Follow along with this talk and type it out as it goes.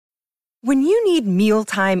When you need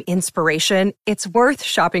mealtime inspiration, it's worth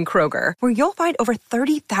shopping Kroger, where you'll find over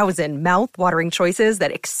 30,000 mouth-watering choices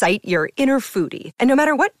that excite your inner foodie. And no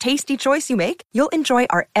matter what tasty choice you make, you'll enjoy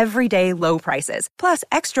our everyday low prices, plus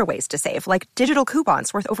extra ways to save, like digital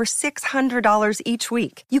coupons worth over $600 each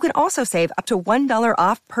week. You can also save up to $1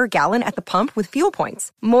 off per gallon at the pump with fuel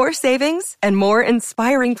points. More savings and more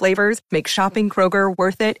inspiring flavors make shopping Kroger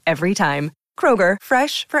worth it every time. Kroger,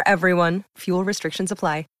 fresh for everyone. Fuel restrictions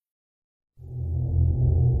apply.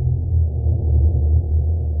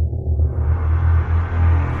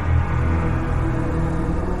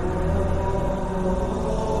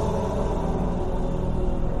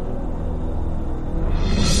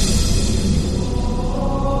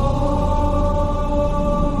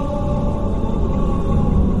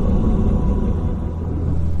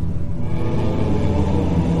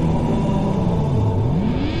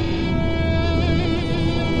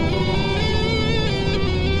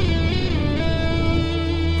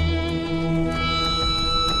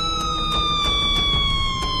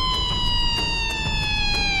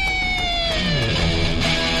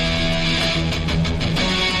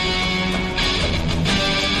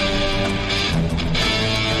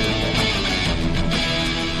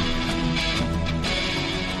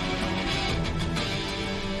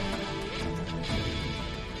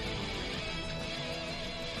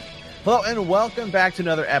 Hello and welcome back to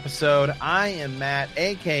another episode. I am Matt,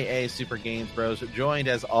 aka Super Games Bros, joined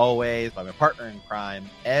as always by my partner in crime,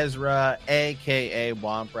 Ezra, aka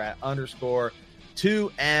Womprat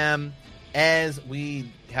 _2M, as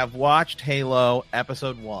we have watched Halo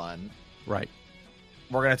Episode 1. Right.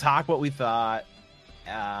 We're going to talk what we thought.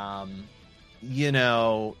 I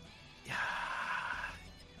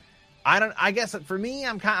guess for me,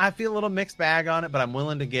 I feel a little mixed bag on it, but I'm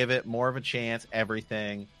willing to give it more of a chance.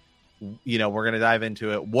 Everything. We're going to dive into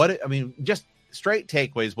it. Just straight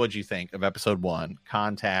takeaways. What'd you think of Episode 1,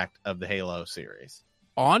 Contact of the Halo series?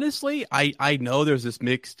 Honestly, I know there's this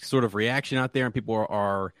mixed sort of reaction out there, and people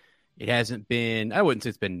are it hasn't been, I wouldn't say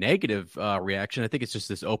it's been negative reaction. I think it's just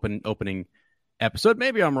this opening episode.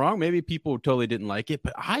 Maybe I'm wrong. Maybe people totally didn't like it,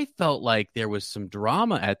 but I felt like there was some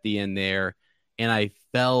drama at the end there, and I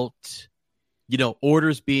felt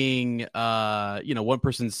orders being, one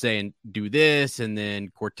person's saying, do this, and then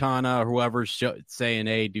Cortana or whoever's saying,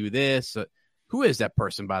 hey, do this. Who is that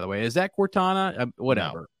person, by the way? Is that Cortana?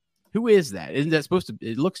 Whatever. No. Who is that? Isn't that supposed to,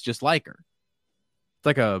 it looks just like her. It's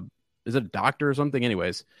like is it a doctor or something?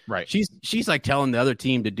 Anyways. Right. She's like telling the other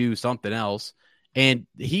team to do something else. And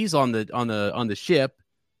he's on the ship.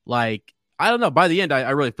 Like, I don't know. By the end,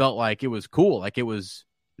 I really felt like it was cool. Like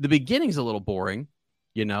the beginning's a little boring,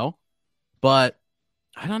 but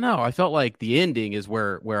I don't know. I felt like the ending is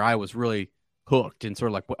where I was really hooked and sort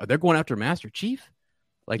of like, what, they're going after Master Chief?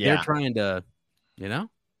 Like they're trying to,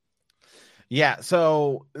 Yeah.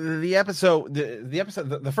 So the episode,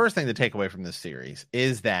 the first thing to take away from this series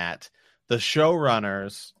is that the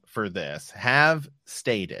showrunners for this have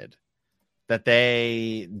stated that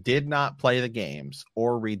they did not play the games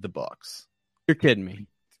or read the books. You're kidding me.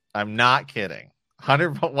 I'm not kidding.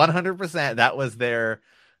 100%. That was their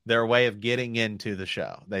way of getting into the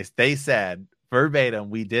show. They said verbatim,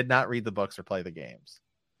 we did not read the books or play the games.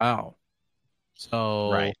 Oh,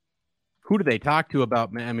 so right. Who did they talk to about?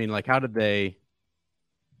 I mean, like, how did they?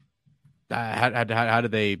 How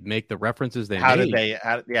did they make the references they made? They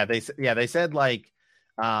said like,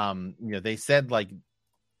 they said like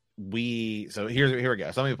we. So here we go.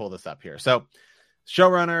 So let me pull this up here. So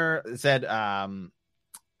showrunner said,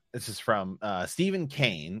 this is from Stephen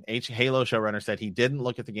Kane, Halo showrunner, said he didn't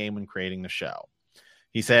look at the game when creating the show.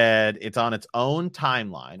 He said it's on its own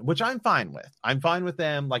timeline, which I'm fine with. I'm fine with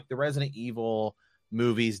them. Like the Resident Evil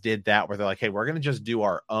movies did that, where they're like, hey, we're going to just do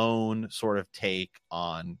our own sort of take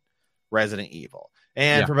on Resident Evil.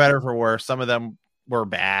 And for better or for worse, some of them were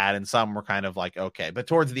bad and some were kind of like, okay. But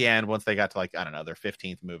towards the end, once they got to like, I don't know, their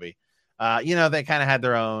 15th movie, they kind of had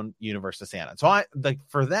their own universe to stand on. So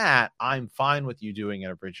for that, I'm fine with you doing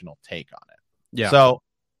an original take on it. Yeah. So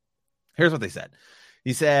here's what they said.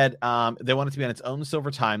 He said they want it to be on its own silver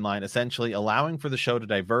timeline, essentially allowing for the show to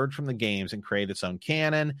diverge from the games and create its own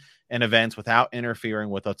canon and events without interfering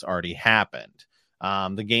with what's already happened.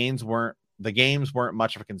 The games weren't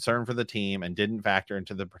much of a concern for the team and didn't factor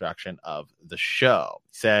into the production of the show.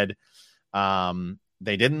 He said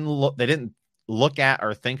they didn't look at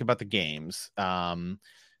or think about the games.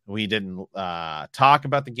 We didn't talk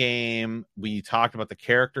about the game. We talked about the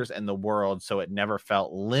characters and the world, so it never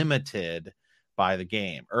felt limited by the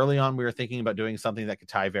game. Early on, we were thinking about doing something that could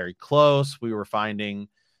tie very close. We were finding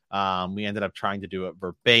we ended up trying to do it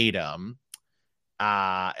verbatim.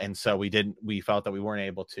 And so we felt that we weren't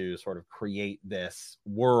able to sort of create this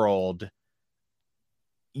world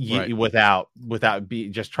without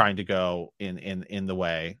just trying to go in the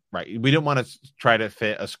way, right? We didn't want to try to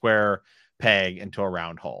fit a square peg into a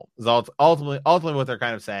round hole. Is ultimately what they're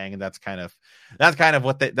kind of saying, and that's kind of like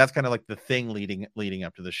the thing leading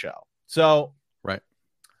up to the show. So right,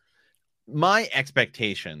 my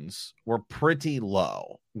expectations were pretty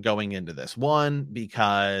low going into this one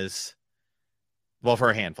because, well,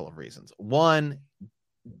 for a handful of reasons. One,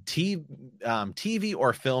 TV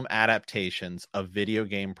or film adaptations of video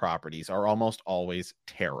game properties are almost always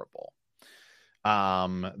terrible.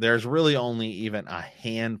 There's really only even a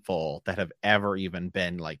handful that have ever even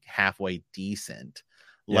been like halfway decent,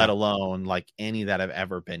 let alone like any that have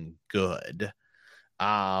ever been good.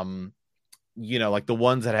 Like the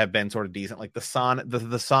ones that have been sort of decent, like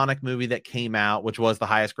the Sonic movie that came out, which was the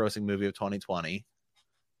highest grossing movie of 2020.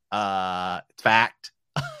 Fact.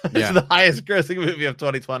 It's the highest grossing movie of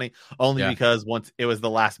 2020, only because once it was the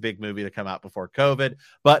last big movie to come out before COVID.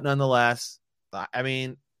 But nonetheless, I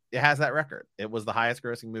mean, it has that record. It was the highest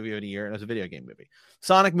grossing movie of the year, and it was a video game movie.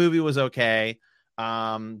 Sonic movie was okay.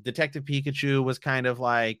 Detective Pikachu was kind of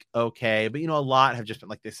like okay, but a lot have just been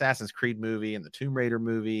like the Assassin's Creed movie and the Tomb Raider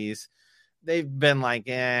movies. They've been like,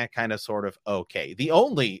 kind of sort of okay. The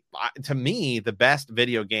only, to me, the best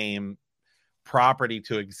video game property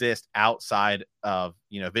to exist outside of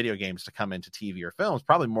video games to come into TV or films,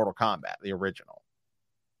 probably Mortal Kombat, the original.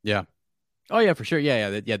 Yeah. Oh yeah, for sure.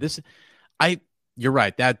 Yeah. You're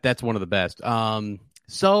right. That's one of the best.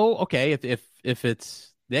 So okay, if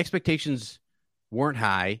it's the expectations weren't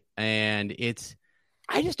high, and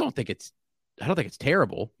I don't think it's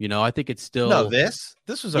terrible. I think it's still this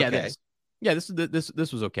was okay.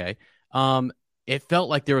 This was okay. It felt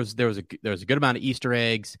like there was a good amount of Easter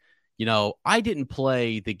eggs. I didn't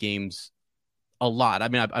play the games a lot. I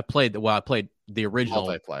mean, I played the original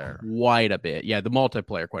multiplayer quite a bit. Yeah, the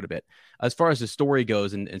multiplayer quite a bit. As far as the story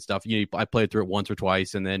goes and stuff, I played through it once or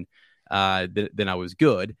twice, and then I was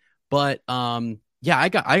good. But I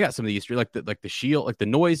got some of the Easter, like the shield, like the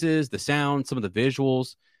noises, the sound, some of the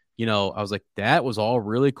visuals. I was like, that was all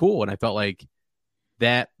really cool, and I felt like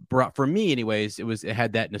that brought, for me anyways, it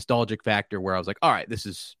had that nostalgic factor where I was like, all right, this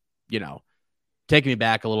is taking me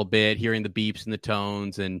back a little bit, hearing the beeps and the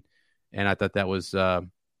tones, and I thought that was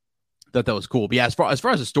cool. But yeah, as far as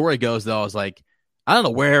the story goes, though, I was like, I don't know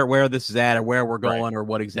where this is at or where we're going or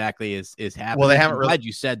what exactly is happening. Well, they haven't I'm glad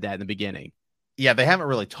you said that in the beginning. Yeah, they haven't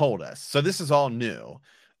really told us. So this is all new.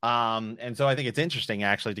 And so I think it's interesting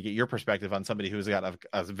actually to get your perspective on somebody who's got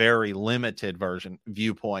a very limited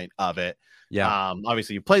viewpoint of it. Yeah.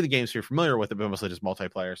 Obviously you play the game, so you're familiar with it, but mostly just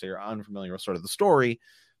multiplayer, so you're unfamiliar with sort of the story.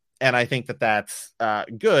 And I think that's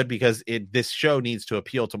good because this show needs to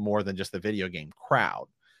appeal to more than just the video game crowd,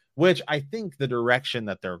 which I think the direction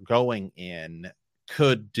that they're going in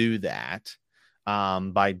could do that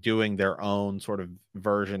by doing their own sort of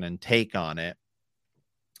version and take on it.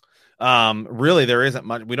 Really, there isn't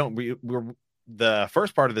much. We're the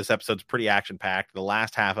first part of this episode's pretty action packed. The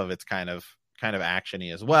last half of it's kind of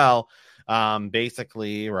actiony as well.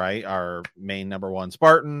 Basically, right, our main number one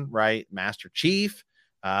Spartan, right, Master Chief,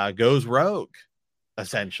 goes rogue.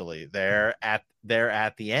 Essentially, they're at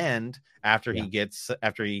the end after he gets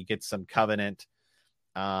some Covenant.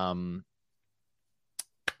 He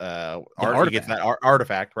gets that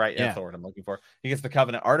artifact, right? That's the word I'm looking for. He gets the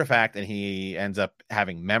Covenant artifact, and he ends up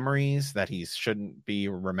having memories that he shouldn't be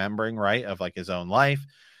remembering, right, of like his own life.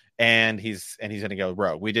 And he's going to go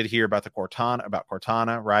rogue. We did hear about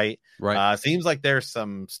Cortana, right? Right. Seems like there's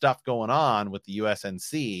some stuff going on with the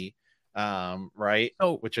USNC, right?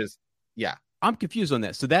 Oh, which is I'm confused on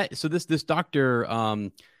that. So this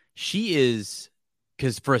doctor, she is.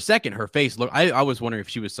 Because for a second, her face looked. I was wondering if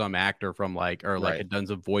she was some actor from a done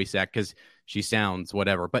some voice act because she sounds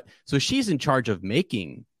whatever. But so she's in charge of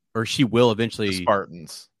making, or she will eventually the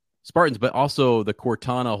Spartans, but also the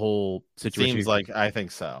Cortana whole situation. Seems like I think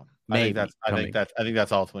so. I think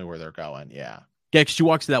that's ultimately where they're going. Yeah. Yeah. She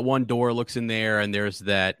walks to that one door, looks in there, and there's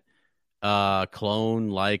that clone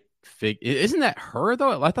like figure. Isn't that her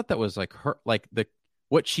though? I thought that was like her. Like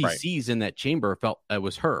what she sees in that chamber felt it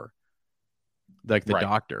was her. Like the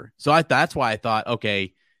doctor. So that's why I thought,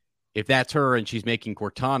 okay, if that's her and she's making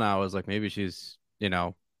Cortana, I was like, maybe she's,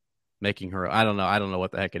 making her. I don't know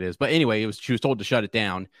what the heck it is. But anyway, she was told to shut it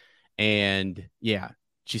down. And yeah,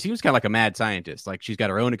 she seems kind of like a mad scientist. Like she's got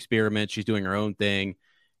her own experiments. She's doing her own thing.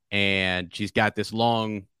 And she's got this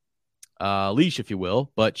long leash, if you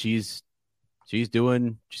will. But she's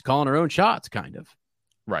calling her own shots, kind of.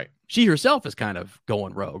 Right. She herself is kind of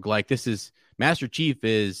going rogue. Like this is Master Chief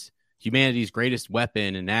is humanity's greatest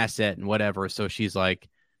weapon and asset and whatever. So she's like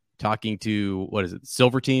talking to, what is it,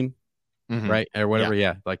 Silver Team, right? Or whatever.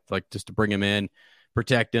 Yeah. Like just to bring him in,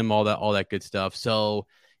 protect him, all that good stuff. So,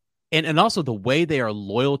 and also the way they are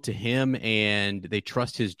loyal to him and they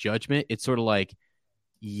trust his judgment. It's sort of like,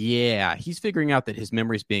 yeah, he's figuring out that his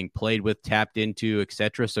memory is being played with, tapped into,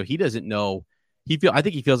 etc. So he doesn't know. I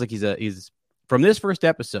think he feels like he's from this first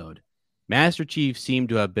episode. Master Chief seemed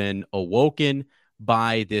to have been awoken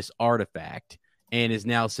by this artifact and is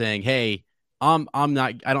now saying, "Hey, I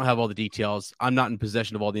don't have all the details. I'm not in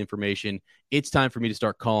possession of all the information. It's time for me to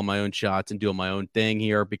start calling my own shots and doing my own thing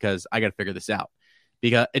here because I got to figure this out.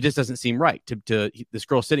 Because it just doesn't seem right to this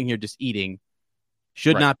girl sitting here just eating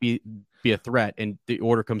should not be a threat, and the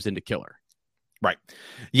order comes in to kill her." Right.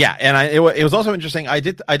 Yeah, and it was also interesting. I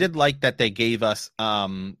did like that they gave us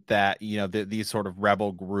that these sort of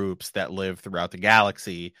rebel groups that live throughout the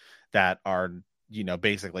galaxy that are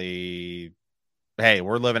basically, hey,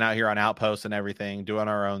 we're living out here on outposts and everything, doing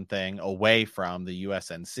our own thing away from the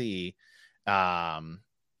USNC.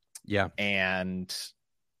 Yeah, and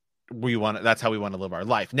that's how we want to live our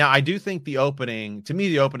life. Now, I do think the opening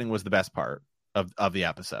was the best part of the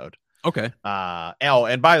episode. Okay.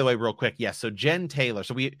 And by the way, real quick, yes. So Jen Taylor.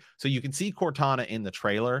 So you can see Cortana in the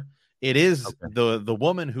trailer. It is the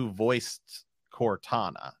woman who voiced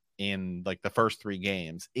Cortana in like the first 3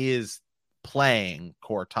 games is playing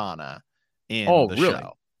Cortana in the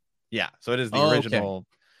show. Yeah. So it is the original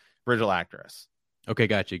actress. Okay,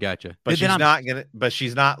 gotcha. But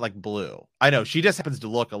she's not like blue. I know she just happens to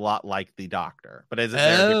look a lot like the Doctor. But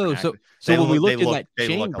when we looked in that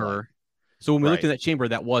chamber. So when we looked in that chamber,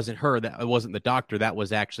 that wasn't her. That wasn't the Doctor. That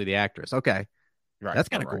was actually the actress. Okay, right. That's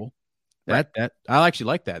kind of cool. Right. That I actually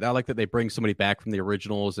like that. I like that they bring somebody back from the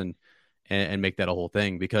originals and make that a whole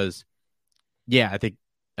thing because, yeah, I think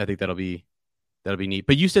that'll be neat.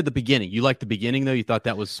 But you said the beginning. You liked the beginning though. You thought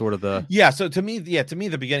that was sort of the So to me,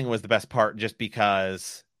 the beginning was the best part just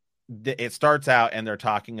because it starts out and they're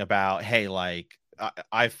talking about, hey, like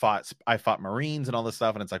I fought Marines and all this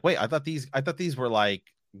stuff, and it's like, wait, I thought these were like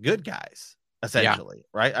good guys essentially,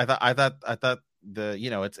 right? I thought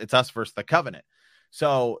it's us versus the Covenant.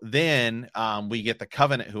 So then we get the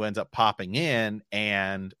Covenant who ends up popping in,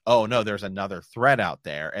 and oh no, there's another threat out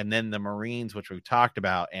there. And then the Marines, which we've talked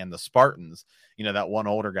about, and the Spartans, that one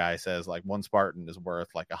older guy says like one Spartan is worth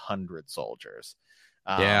like 100 soldiers.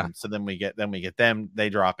 So then we get them, they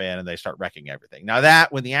drop in and they start wrecking everything. Now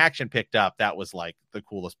that when the action picked up, that was like the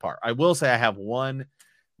coolest part. I will say I have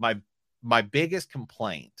my biggest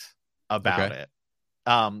complaint about it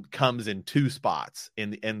comes in 2 spots in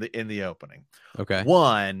the opening. Okay.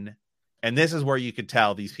 One, and this is where you could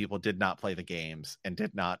tell these people did not play the games and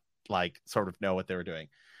did not like sort of know what they were doing.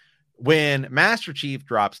 When Master Chief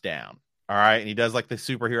drops down, all right, and he does like the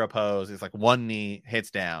superhero pose, it's like one knee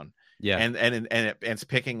hits down. Yeah. And it's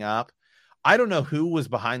picking up. I don't know who was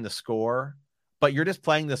behind the score, but you're just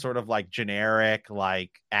playing this sort of like generic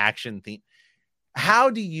like action theme. How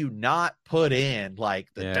do you not put in like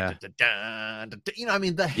the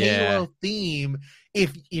the Halo theme?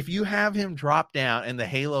 If you have him drop down and the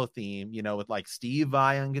Halo theme, with like Steve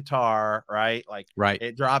Vai on guitar, right? Like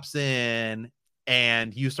it drops in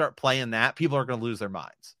and you start playing that, people are going to lose their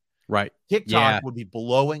minds. Right. TikTok would be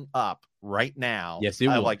blowing up right now. Yes, it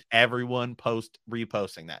will. Like everyone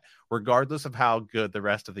reposting that, regardless of how good the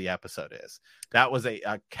rest of the episode is. That was a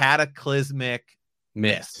cataclysmic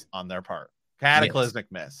miss on their part. Cataclysmic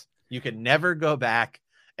miss. You can never go back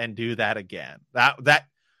and do that again. I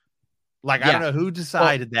don't know who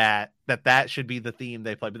decided that should be the theme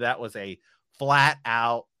they play, but that was a flat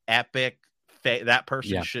out epic. That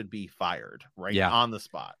person should be fired on the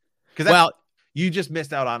spot. Because you just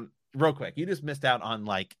missed out on real quick. You just missed out on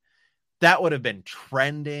like that would have been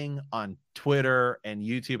trending on Twitter and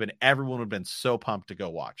YouTube, and everyone would have been so pumped to go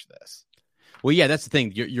watch this. Well, yeah, that's the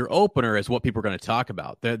thing. Your opener is what people are going to talk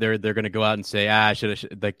about. They're going to go out and say,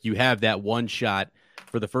 should like you have that one shot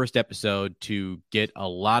for the first episode to get a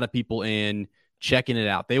lot of people in checking it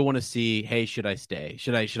out. They want to see, hey, should I stay?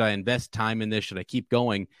 Should I invest time in this? Should I keep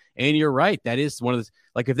going? And you're right. That is one of those,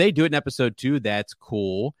 like if they do it in episode 2, that's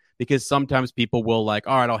cool because sometimes people will like,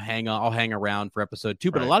 all right, I'll hang around for episode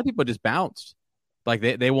 2, but a lot of people just bounced. Like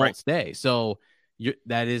they won't stay. So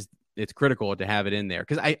it's critical to have it in there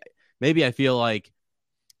because I feel like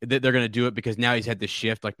they're going to do it because now he's had this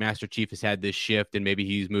shift, like Master Chief has had this shift, and maybe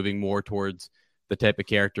he's moving more towards the type of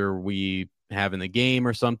character we have in the game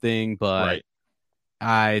or something. But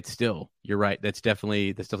it's still, you're right. That's definitely.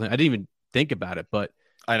 I didn't even think about it, but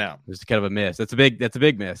I know it's kind of a miss. That's a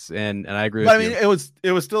big miss, and I agree. But with you.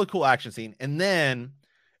 It was still a cool action scene, and then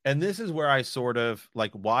And this is where I sort of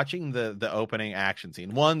like watching the opening action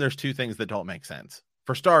scene. One, there's two things that don't make sense.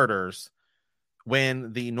 For starters,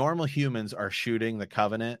 when the normal humans are shooting the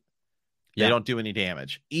Covenant, they don't do any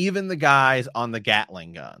damage. Even the guys on the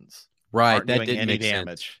Gatling guns aren't that doing didn't any make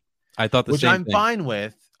damage. Sense. I thought the which same I'm thing. fine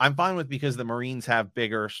with. I'm fine with because the Marines have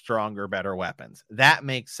bigger, stronger, better weapons. That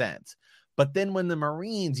makes sense. But then when the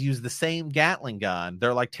Marines use the same Gatling gun,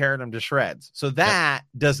 they're like tearing them to shreds. So that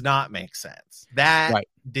does not make sense. That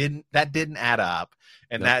didn't add up,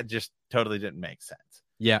 and that just totally didn't make sense.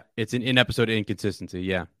 Yeah, it's an in-episode inconsistency.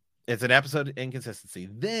 Yeah. It's an episode inconsistency.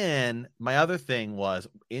 Then my other thing was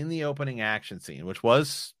in the opening action scene, which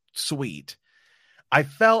was sweet. I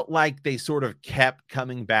felt like they sort of kept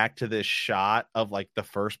coming back to this shot of like the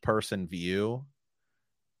first person view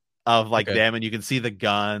of like them, and you can see the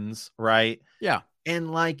guns, right? Yeah.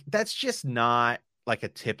 And like that's just not like a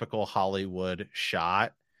typical Hollywood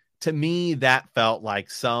shot. To me, that felt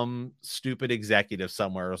like some stupid executive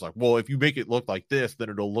somewhere was like, well, if you make it look like this,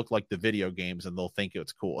 then it'll look like the video games and they'll think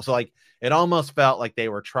it's cool. So like it almost felt like they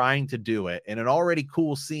were trying to do it in an already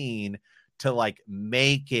cool scene to like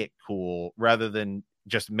make it cool rather than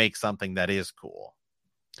just make something that is cool.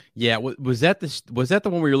 Yeah, was that the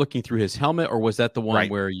one where you're looking through his helmet, or was that the one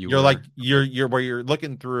where you're like you're where you're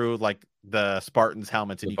looking through like the Spartans'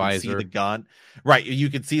 helmets and you can see the gun, right? You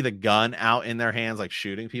can see the gun out in their hands, like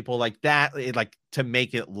shooting people like that, like to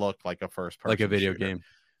make it look like a first person, like a video shooter. game.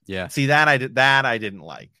 Yeah, see that I didn't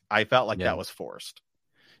like. I felt like that was forced.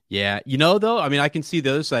 Yeah, though, I mean, I can see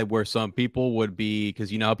the other side where some people would be,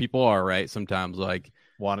 because how people are, right? Sometimes like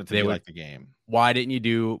wanted to be like the game. Why didn't you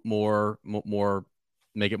do more?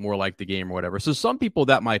 Make it more like the game or whatever. So some people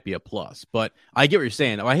that might be a plus, but I get what you're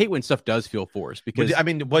saying. I hate when stuff does feel forced because I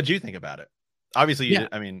mean, what'd you think about it? Obviously, you did,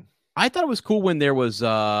 I mean, I thought it was cool when there was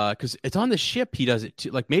because it's on the ship. He does it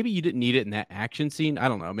too. Like maybe you didn't need it in that action scene. I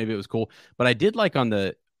don't know. Maybe it was cool, but I did like on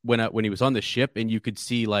the when he was on the ship and you could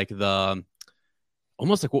see like the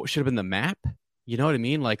almost like what should have been the map. You know what I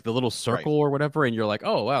mean? Like the little circle or whatever, and you're like,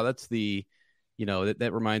 oh wow, that's the that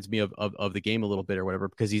reminds me of the game a little bit or whatever,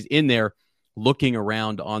 because he's in there looking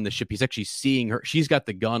around on the ship. He's actually seeing her. She's got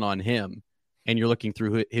the gun on him and you're looking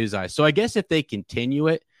through his eyes. So I guess if they continue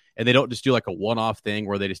it and they don't just do like a one-off thing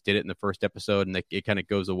where they just did it in the first episode and it kind of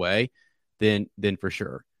goes away, then for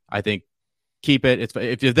sure, I think keep it.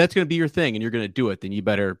 If that's going to be your thing and you're going to do it, then you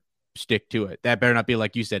better stick to it. That better not be,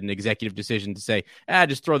 like you said, an executive decision to say,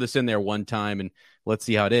 just throw this in there one time and let's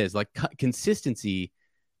see how it is. Like consistency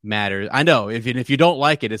matters. I know if you don't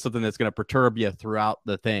like it, it's something that's going to perturb you throughout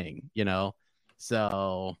the thing,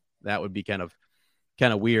 So that would be kind of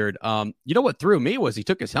weird. What threw me was he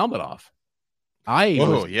took his helmet off.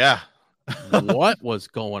 What was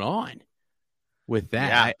going on with that?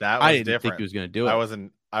 Yeah, that was I didn't different. think he was going to do it.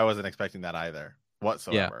 I wasn't expecting that either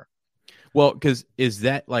whatsoever. Yeah. Well, because is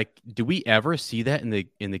that like, do we ever see that in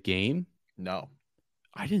the game? No,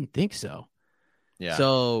 I didn't think so. Yeah.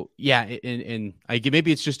 So yeah, and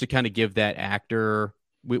maybe it's just to kind of give that actor.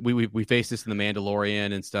 We face this in the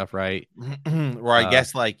Mandalorian and stuff, right? Where I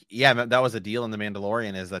guess that was a deal in the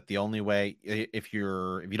Mandalorian, is that the only way if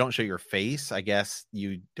you don't show your face, I guess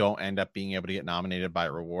you don't end up being able to get nominated by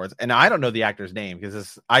rewards. And I don't know the actor's name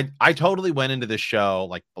because I totally went into this show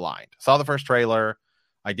like blind. Saw the first trailer.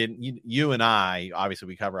 I didn't. You and I, obviously,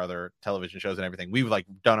 we cover other television shows and everything. We've like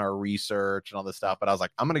done our research and all this stuff, but I was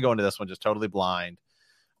like, I'm going to go into this one just totally blind.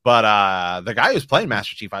 But the guy who's playing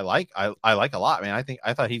Master Chief, I like a lot. Man, I think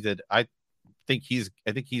he's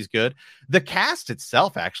good. The cast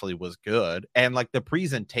itself actually was good, and like the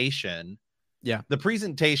presentation. Yeah, the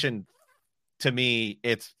presentation to me,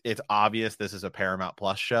 it's obvious this is a Paramount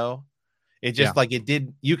Plus show. It just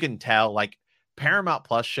you can tell like Paramount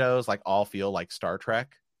Plus shows like all feel like Star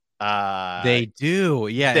Trek. They do.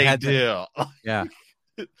 Yeah, they do. Yeah.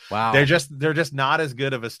 Wow. They're just not as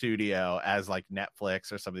good of a studio as like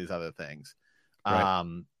Netflix or some of these other things.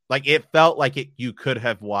 Right. Like it felt like you could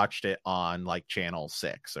have watched it on like channel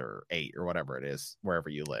 6 or 8 or whatever it is, wherever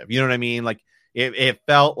you live. You know what I mean? Like it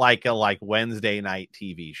felt like a Wednesday night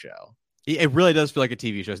TV show. It really does feel like a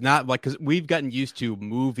TV show. It's not like, because we've gotten used to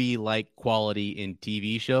movie-like quality in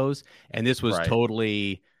TV shows, and this was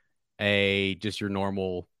totally just your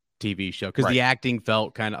normal TV show, because the acting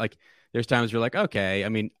felt kind of like, there's times you're like, okay. I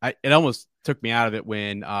mean, it almost took me out of it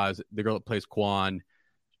when the girl that plays Kwan,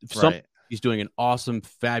 she's doing an awesome,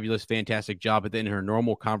 fabulous, fantastic job, but then in her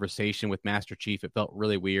normal conversation with Master Chief, it felt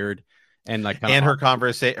really weird. And like, her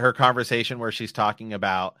conversation where she's talking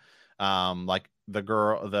about like the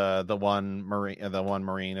girl, the one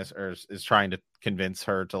Marine is trying to convince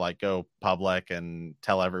her to like go public and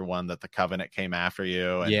tell everyone that the Covenant came after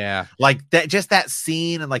you. And Yeah. like that, just that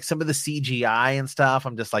scene and like some of the CGI and stuff.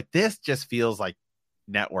 I'm just like, this just feels like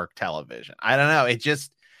network television. I don't know.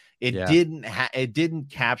 It didn't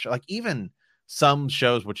capture, like, even some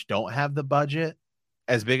shows which don't have the budget,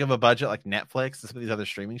 as big of a budget, like Netflix and some of these other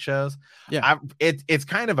streaming shows. Yeah. It's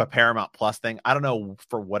kind of a Paramount Plus thing. I don't know,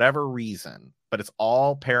 for whatever reason, but it's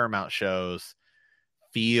all Paramount shows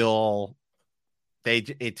feel,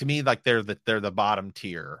 to me, like they're the bottom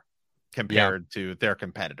tier compared to their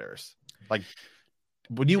competitors. Like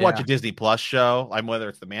when you watch a Disney Plus show, like whether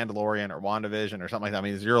it's The Mandalorian or WandaVision or something like that, I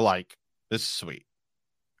mean, you're like, this is sweet.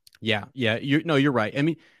 Yeah. You're right. I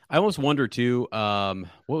mean, I almost wonder too. What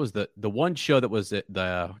was the one show that was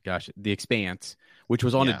The Expanse, which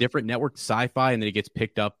was on a different network, Sci-Fi, and then it gets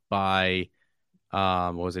picked up by,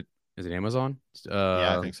 what was it? Is it Amazon?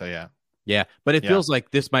 Yeah, I think so. Yeah. Yeah, but it feels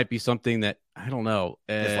like this might be something that, I don't know.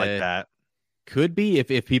 It's like that. Could be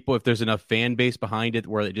if there's enough fan base behind it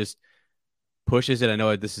where it just pushes it. I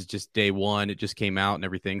know this is just day one. It just came out and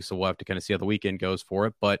everything, so we'll have to kind of see how the weekend goes for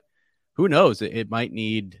it. But who knows? It might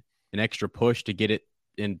need an extra push to get it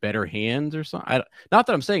in better hands or something. Not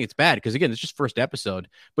that I'm saying it's bad, because again, it's just first episode.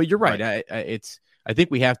 But you're right. I think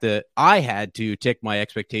I had to take my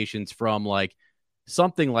expectations from like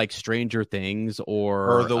something like Stranger Things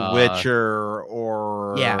or The Witcher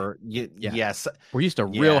or yes, we're used to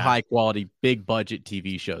real high quality, big budget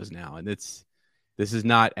TV shows now, and this is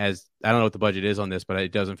not as, I don't know what the budget is on this, but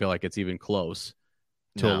it doesn't feel like it's even close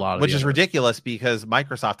to a lot of, which is ridiculous because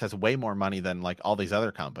Microsoft has way more money than like all these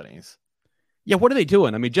other companies. Yeah, what are they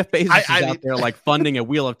doing? I mean, Jeff Bezos is out there like funding a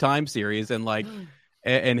Wheel of Time series and like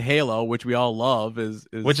and Halo, which we all love,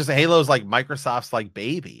 which is Halo's like Microsoft's like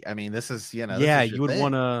baby. I mean, this is, you would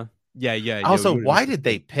want to. Yeah. Also, why did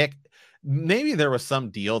they pick? Maybe there was some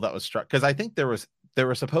deal that was struck, because I think there was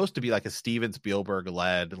supposed to be like a Steven Spielberg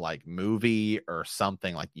led like movie or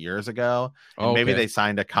something like years ago. And maybe they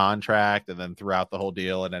signed a contract, and then throughout the whole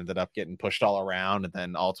deal, it ended up getting pushed all around. And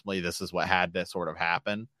then ultimately this is what had to sort of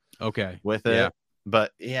happen. With it. Yeah.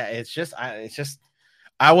 But yeah, it's just,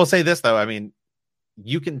 I will say this though. I mean,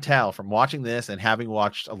 you can tell from watching this and having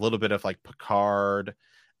watched a little bit of like Picard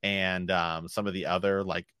and some of the other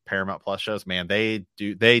like Paramount Plus shows, man, they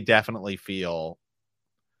definitely feel,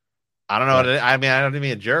 I don't know. I mean, I don't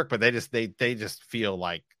mean a jerk, but they just feel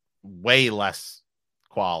like way less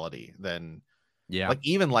quality than, like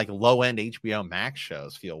even like low end HBO Max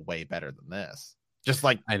shows feel way better than this. Just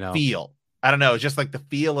like feel, I don't know. It's just like the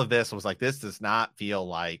feel of this was like, this does not feel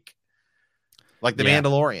like The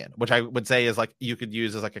Mandalorian, which I would say is like you could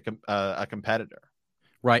use as like a competitor.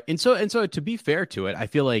 Right. And so to be fair to it, I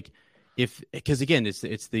feel like because again, it's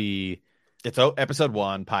episode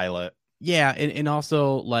 1 pilot. Yeah. And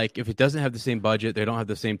also like, if it doesn't have the same budget, they don't have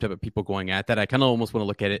the same type of people going at that. I kind of almost want to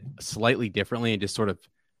look at it slightly differently and just sort of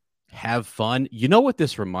have fun. You know what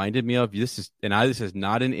this reminded me of? This is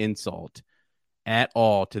not an insult at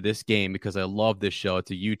all to this game, because I love this show. It's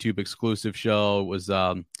a YouTube exclusive show. It was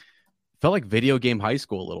felt like Video Game High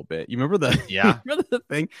School a little bit. You remember remember the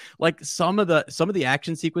thing? Like some of the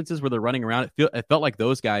action sequences where they're running around, it felt like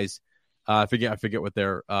those guys, I forget what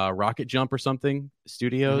their Rocket Jump or something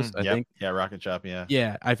studios, I think. Yeah, Rocket Jump, yeah.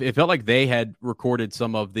 Yeah, it felt like they had recorded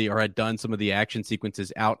had done some of the action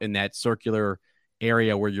sequences out in that circular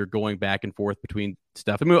area where you're going back and forth between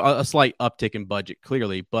stuff. I mean, a slight uptick in budget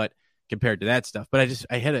clearly, but compared to that stuff, but it just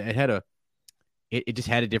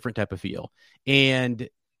had a different type of feel. And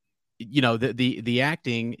the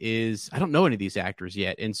acting is, I don't know any of these actors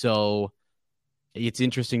yet, and so it's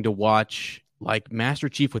interesting to watch like Master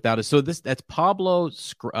Chief without it. So that's Pablo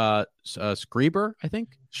Schreiber, I think.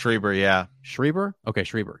 Schreiber, yeah. Schreiber? Okay,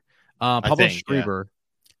 Schreiber. Pablo Schreiber.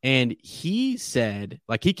 Yeah. And he said,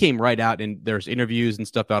 like, he came right out, and there's interviews and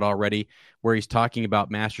stuff out already where he's talking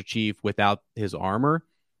about Master Chief without his armor,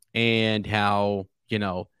 and how,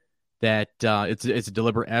 that it's a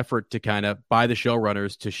deliberate effort to kind of, by the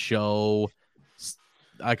showrunners, to show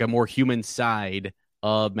like a more human side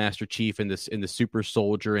of Master Chief in the super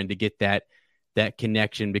soldier, and to get that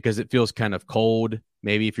connection, because it feels kind of cold.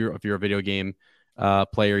 Maybe if you're a video game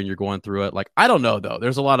player and you're going through it, like, I don't know though.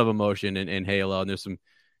 There's a lot of emotion in Halo, and there's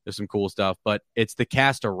some cool stuff, but it's the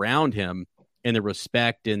cast around him and the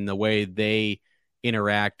respect and the way they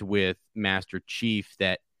interact with Master Chief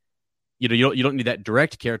that, you don't need that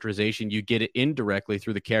direct characterization. You get it indirectly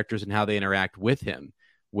through the characters and how they interact with him,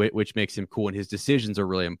 which makes him cool, and his decisions are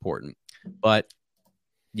really important. But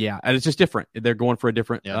yeah, and it's just different. They're going for a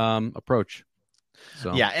different approach.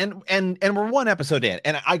 So Yeah, and we're one episode in,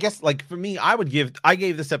 and I guess like for me, I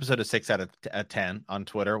gave this episode a 6 out of 10 on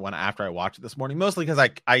Twitter after I watched it this morning, mostly because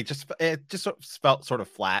it just felt sort of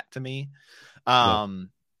flat to me.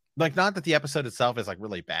 Like not that the episode itself is like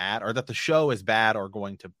really bad or that the show is bad or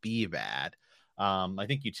going to be bad. I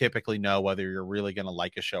think you typically know whether you're really going to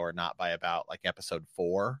like a show or not by about like episode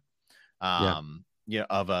 4, of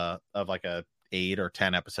like a 8 or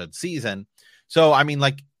 10 episode season. So I mean,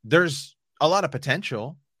 like there's a lot of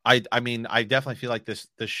potential. I mean, I definitely feel like this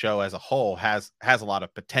show as a whole has a lot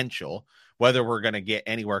of potential. Whether we're going to get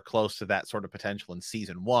anywhere close to that sort of potential in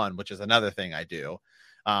season 1, which is another thing I do,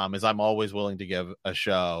 is I'm always willing to give a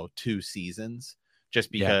show 2 seasons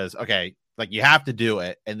just because, okay, like you have to do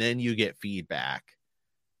it and then you get feedback.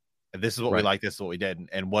 And this is what we like, this is what we did.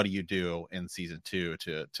 And what do you do in season 2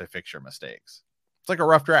 to fix your mistakes? It's like a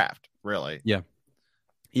rough draft, really. Yeah.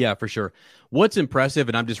 Yeah, for sure. What's impressive,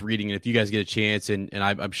 and I'm just reading it, if you guys get a chance, and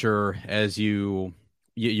I'm sure as you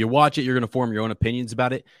watch it, you're going to form your own opinions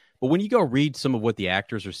about it. But when you go read some of what the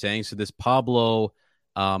actors are saying, so this Pablo,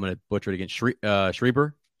 I'm going to butcher it again,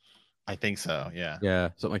 Schreiber? I think so, yeah.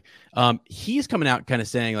 Yeah, something like he's coming out kind of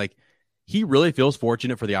saying, like, he really feels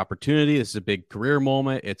fortunate for the opportunity. This is a big career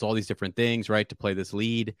moment. It's all these different things, right, to play this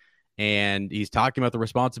lead. And he's talking about the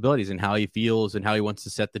responsibilities and how he feels and how he wants to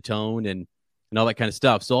set the tone and all that kind of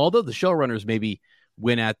stuff. So although the showrunners maybe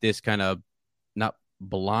went at this kind of not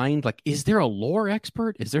blind, like, is there a lore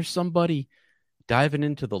expert? Is there somebody diving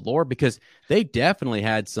into the lore? Because they definitely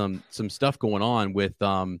had some stuff going on with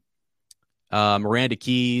Miranda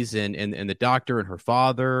Keyes and the doctor and her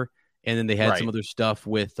father. And then they had some other stuff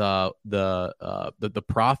with the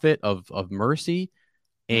prophet of mercy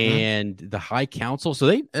and the high council. So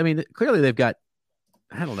clearly they've got,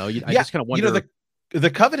 I don't know. I just kind of wonder. The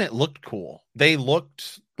Covenant looked cool. They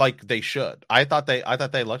looked like they should. I thought they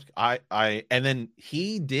looked. And then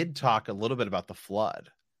he did talk a little bit about the flood,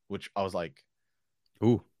 which I was like,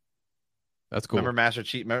 "Ooh, that's cool." Remember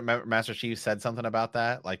Master Chief said something about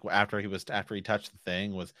that, like after he touched the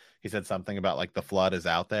thing, he said something about like the flood is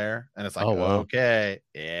out there, and it's like, okay,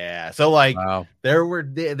 yeah. So like, there were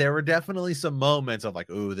definitely some moments of like,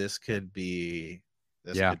 ooh, this could be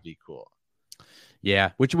cool.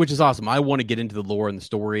 Yeah, which is awesome. I want to get into the lore and the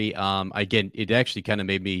story. Again, it actually kind of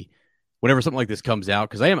made me, whenever something like this comes out,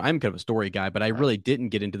 because I'm kind of a story guy, but I really didn't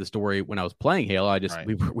get into the story when I was playing Halo.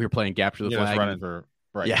 We were playing Capture the Flag.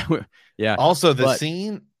 Yeah. Also, the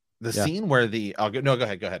scene where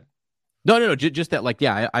go ahead. No, just that, like,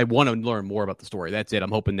 I want to learn more about the story. That's it.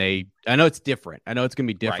 I'm hoping I know it's different. I know it's going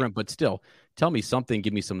to be different, but still, tell me something.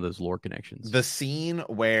 Give me some of those lore connections. The scene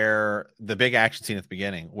where the big action scene at the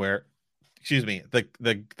beginning where,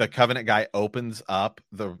 the Covenant guy opens up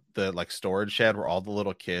the like storage shed where all the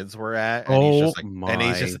little kids were at, and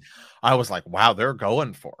he's just I was like, wow, they're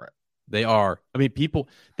going for it. They are. I mean, people,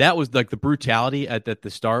 that was like the brutality at the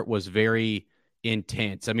start was very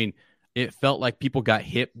intense. I mean, it felt like people got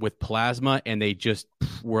hit with plasma and they just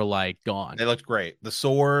were like gone. They looked great. The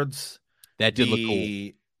swords, that did look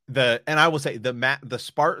cool. And I will say the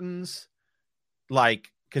Spartans,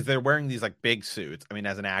 like, because they're wearing these like big suits. I mean,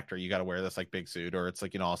 as an actor, you got to wear this like big suit, or it's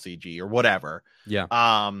like all CG or whatever. Yeah.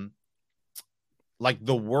 Like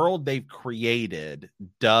the world they've created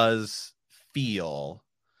does feel.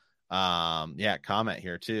 Comment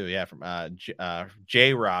here too. Yeah, from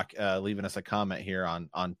J Rock leaving us a comment here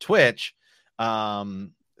on Twitch,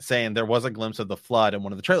 saying there was a glimpse of the flood in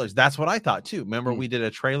one of the trailers. That's what I thought too. Remember, we did a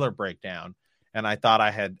trailer breakdown, and I thought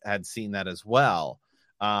I had seen that as well.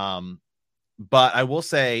 But I will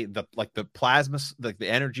say the plasma, like the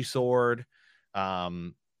energy sword,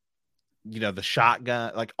 the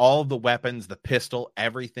shotgun, like all of the weapons, the pistol,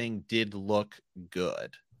 everything did look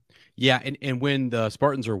good. Yeah, and when the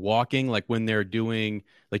Spartans are walking, like when they're doing,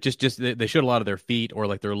 like just they showed a lot of their feet or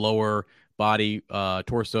like their lower body,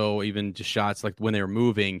 torso, even just shots, like when they were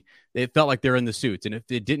moving, it felt like they're in the suits, and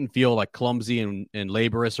it didn't feel like clumsy and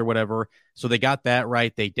laborious or whatever. So they got that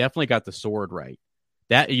right. They definitely got the sword right.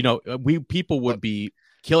 That, people would be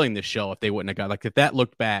killing this show if they wouldn't have got, like, if that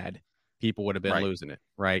looked bad, people would have been losing it,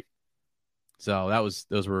 right? So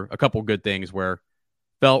those were a couple good things where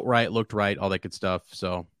felt right, looked right, all that good stuff.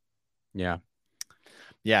 So, yeah.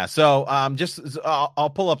 So, I'll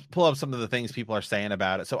pull up some of the things people are saying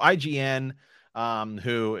about it. So IGN,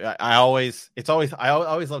 who I always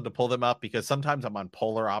love to pull them up because sometimes I'm on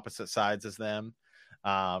polar opposite sides as them.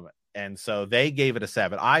 And so they gave it a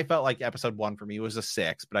 7. I felt like episode 1 for me was a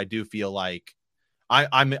 6, but I do feel like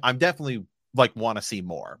I'm definitely like want to see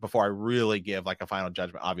more before I really give like a final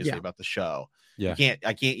judgment, obviously, about the show. Yeah.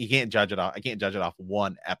 You can't judge it off. I can't judge it off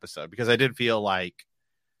one episode because I did feel like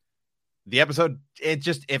the episode,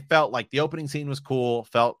 it felt like the opening scene was cool,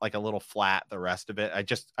 felt like a little flat. The rest of it, I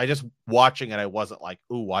just watching it, I wasn't like,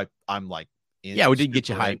 ooh, I'm like, we didn't get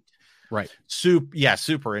you hyped, right?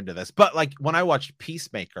 Super into this. But like when I watched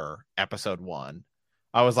Peacemaker episode 1,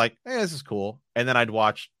 I was like, hey, this is cool. And then I'd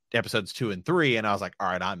watch episodes 2 and 3, and I was like, all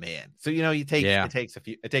right, I'm in. So it takes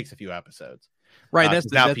a few episodes, right?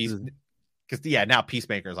 Now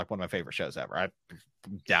Peacemaker is like one of my favorite shows ever. I'm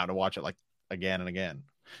down to watch it like again and again.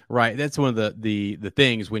 Right. That's one of the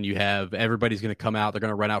things when you have everybody's going to come out, they're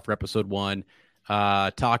going to run out for episode 1,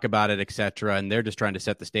 talk about it, etc., and they're just trying to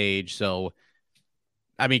set the stage. So,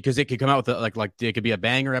 I mean, because it could come out with like it could be a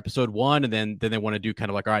banger episode 1, and then they want to do kind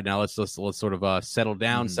of like, all right, now let's sort of settle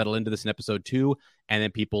down, settle into this in episode 2, and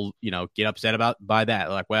then people get upset by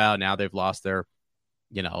that. Like, well, now they've lost their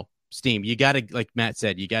steam. You got to, like Matt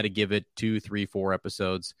said, you got to give it 2, 3, 4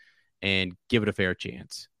 episodes and give it a fair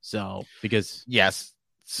chance. So because yes.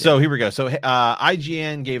 So here we go. So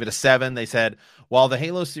IGN gave it a 7. They said, while the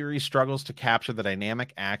Halo series struggles to capture the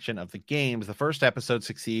dynamic action of the games, the first episode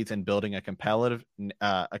succeeds in building a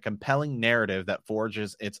compelling narrative that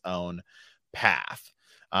forges its own path.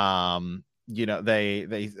 They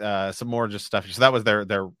some more just stuff. So that was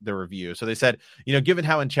their review. So they said, given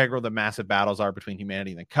how integral the massive battles are between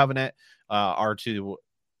humanity and the Covenant are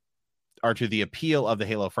to the appeal of the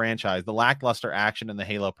Halo franchise, the lackluster action in the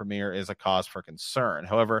Halo premiere is a cause for concern.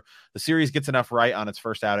 However, the series gets enough right on its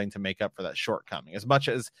first outing to make up for that shortcoming. As much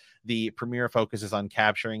as the premiere focuses on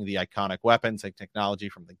capturing the iconic weapons and technology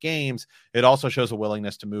from the games, it also shows a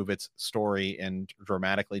willingness to move its story in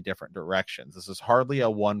dramatically different directions. This is hardly a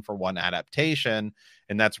one-for-one adaptation,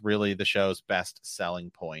 and that's really the show's best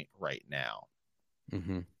selling point right now.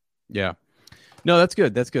 Mm-hmm. Yeah. No, that's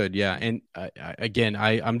good. That's good. Yeah. And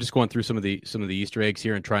I'm just going through some of the Easter eggs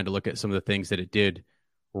here and trying to look at some of the things that it did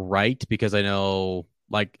right, because I know,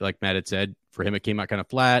 like Matt had said, for him, it came out kind of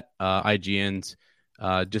flat. IGN's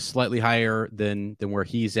just slightly higher than where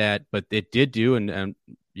he's at, but it did do, and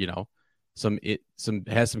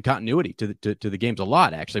has some continuity to the games a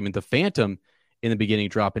lot, actually. I mean, the Phantom in the beginning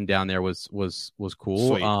dropping down there was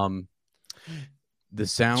cool. Sweet. The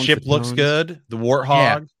sound ship looks good. The Warthog.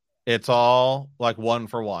 Yeah. It's all like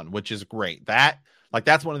 1-for-1, which is great. That's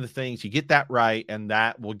one of the things, you get that right, and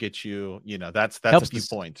that will get you, that's a few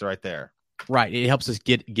points right there. Right. It helps us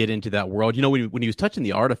get into that world. When he was touching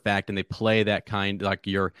the artifact and they play that kind, like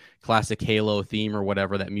your classic Halo theme or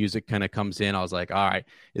whatever, that music kind of comes in. I was like, all right,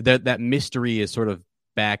 that mystery is sort of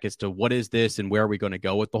back as to what is this and where are we going to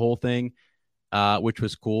go with the whole thing, which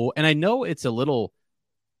was cool. And I know it's a little,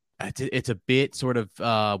 it's a bit sort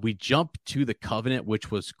of, we jumped to the Covenant, which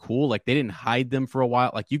was cool. Like they didn't hide them for a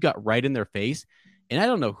while. Like you got right in their face. And I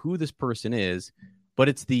don't know who this person is, but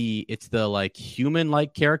it's the like human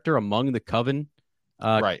like character among the Coven,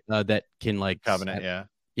 right? That can like Covenant,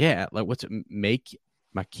 yeah. Like what's it,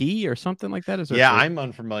 Maquis or something like that? I'm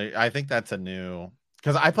unfamiliar. I think that's a new,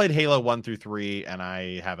 because I played Halo 1 through 3,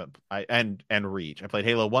 and and Reach. I played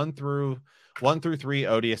Halo 1 through 3,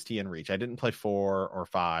 ODST, and Reach. I didn't play 4 or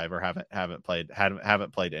 5, or haven't played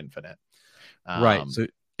Infinite. Right. So,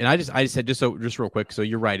 and I just said just real quick. So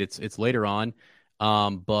you're right. It's later on.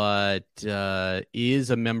 But is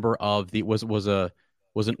a member of the was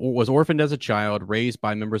orphaned as a child, raised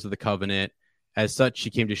by members of the Covenant. As such, she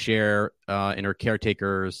came to share in her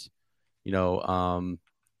caretaker's,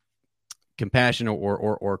 compassion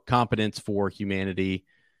or competence for humanity.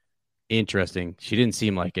 Interesting. She didn't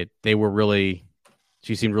seem like it.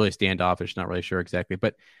 She seemed really standoffish. Not really sure exactly,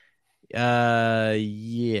 but yeah,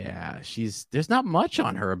 there's not much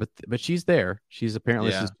on her, but she's there. She's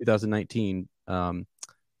apparently since 2019.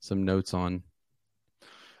 Some notes on.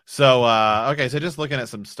 So, okay. So just looking at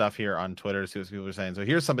some stuff here on Twitter to see what people are saying. So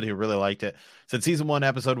here's somebody who really liked it. Said season 1,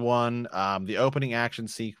 episode 1, the opening action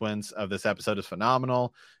sequence of this episode is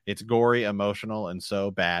phenomenal. It's gory, emotional, and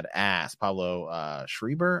so badass. Pablo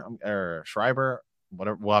Schreiber,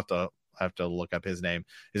 whatever. We'll have to look up his name.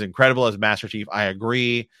 Is incredible as Master Chief. I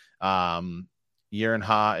agree. Yeren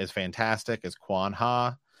Ha is fantastic as Quan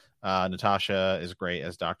Ha. Natasha is great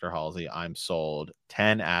as Dr. Halsey. I'm sold.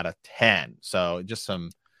 10 out of 10. So just some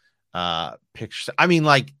pictures. I mean,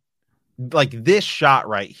 like this shot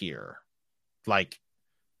right here, like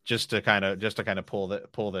just to kind of pull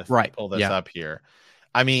this up here.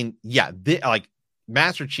 I mean, yeah, like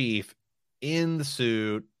Master Chief in the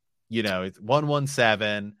suit, it's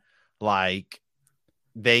 117. Like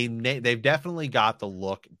they've definitely got the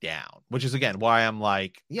look down, which is again why I'm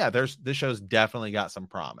like, yeah, this show's definitely got some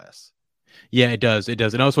promise. Yeah, it does. And I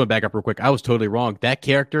just want to back up real quick. I was totally wrong. That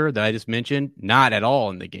character that I just mentioned, not at all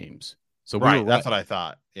in the games. So right, that's what I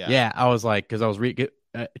thought. Yeah, I was like, because I was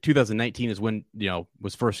 2019 is when,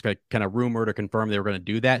 was first kind of rumored or confirmed they were going to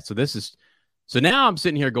do that. So now I'm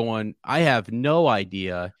sitting here going, I have no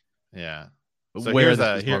idea. Yeah. So where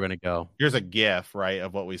this is all going to go. Here's a GIF, right,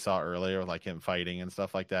 of what we saw earlier, like him fighting and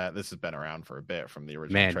stuff like that. This has been around for a bit from the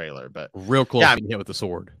original trailer, but real close to hit with the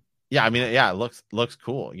sword. Yeah, I mean, yeah, it looks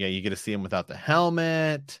cool. Yeah, you get to see him without the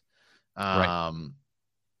helmet. Right.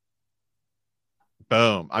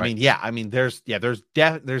 Boom. I mean, yeah, I mean, there's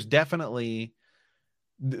definitely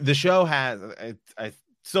the show has. I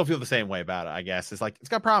still feel the same way about it. I guess it's like it's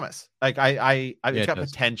got promise. Like it's got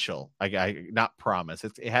potential. I not promise.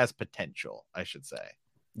 It has potential, I should say.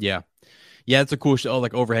 Yeah, it's a cool show.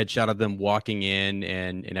 Like overhead shot of them walking in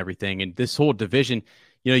and everything, and this whole division.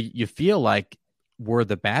 You feel like we're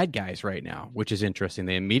the bad guys right now, which is interesting.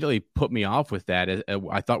 They immediately put me off with that.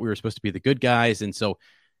 I thought we were supposed to be the good guys, and so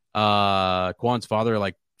Kwan's father,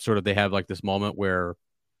 like, sort of, they have like this moment where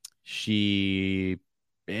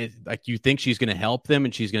like, you think she's going to help them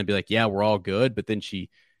and she's going to be like, yeah, we're all good, but then she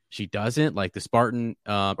doesn't. Like the Spartan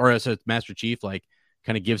or so Master Chief, like,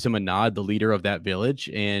 kind of gives him a nod, the leader of that village,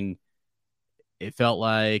 and it felt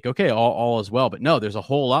like, okay, all is well. But no, there's a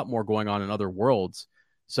whole lot more going on in other worlds.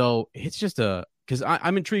 So it's just because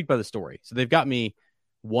I'm intrigued by the story. So they've got me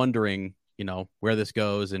wondering, where this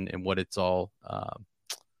goes and what it's all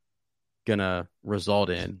gonna result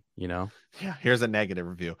in. Yeah, here's a negative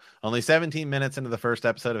review. Only 17 minutes into the first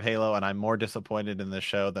episode of Halo, and I'm more disappointed in this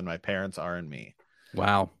show than my parents are in me.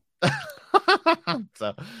 Wow.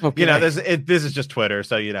 So okay. This is just Twitter,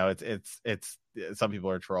 so it's some people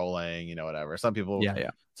are trolling, whatever. Some people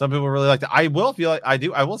really like that. I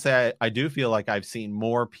will say I do feel like I've seen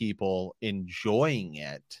more people enjoying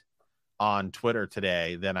it on Twitter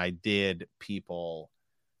today than I did people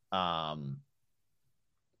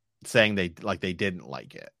saying they didn't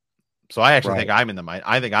like it. So I actually think I'm in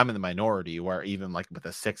the minority, where even like with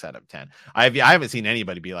a 6 out of 10, I haven't seen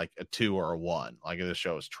anybody be like a 2 or a 1. Like, this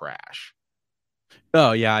show is trash.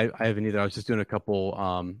 Oh yeah, I haven't either. I was just doing a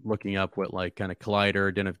couple looking up what, like, kind of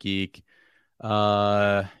Collider, Den of Geek,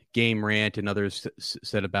 Game Rant, and others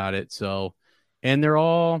said about it. So, and they're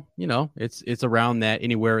all, it's around that,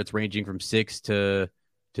 anywhere it's ranging from 6 to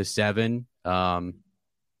 7.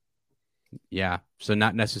 Yeah, so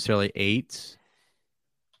not necessarily 8,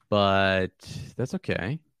 but that's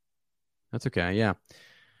okay. Yeah.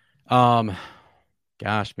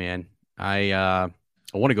 Gosh, man, I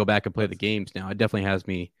want to go back and play the games now. It definitely has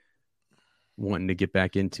me wanting to get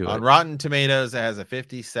back into it. On Rotten Tomatoes, it has a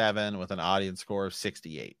 57 with an audience score of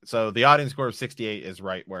 68. So the audience score of 68 is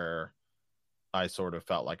right where I sort of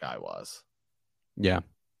felt like I was. Yeah.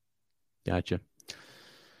 Gotcha.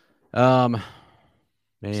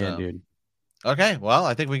 Dude. Okay, well,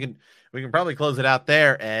 I think we can probably close it out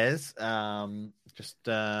there, as just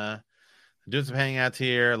doing some hangouts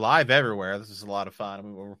here, live everywhere. This is a lot of fun. I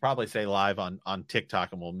mean, we'll probably say live on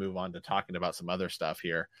TikTok, and we'll move on to talking about some other stuff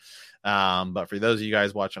here. But for those of you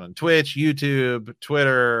guys watching on Twitch, YouTube,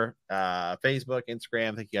 Twitter, Facebook,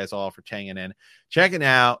 Instagram, thank you guys all for checking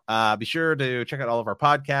out. Be sure to check out all of our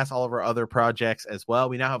podcasts, all of our other projects as well.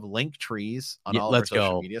 We now have link trees on all of our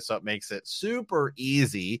social media, so it makes it super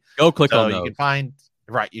easy. Go click on those.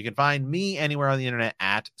 You can find me anywhere on the internet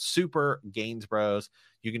at Super Gains Bros.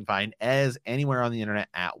 You can find Ez anywhere on the internet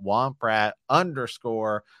at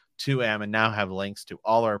Womprat_2M, and now have links to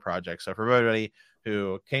all our projects. So for everybody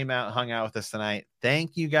who came out and hung out with us tonight,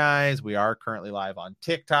 thank you guys. We are currently live on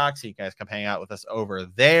TikTok, so you guys come hang out with us over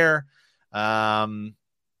there. And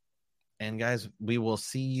guys, we will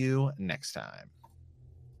see you next time.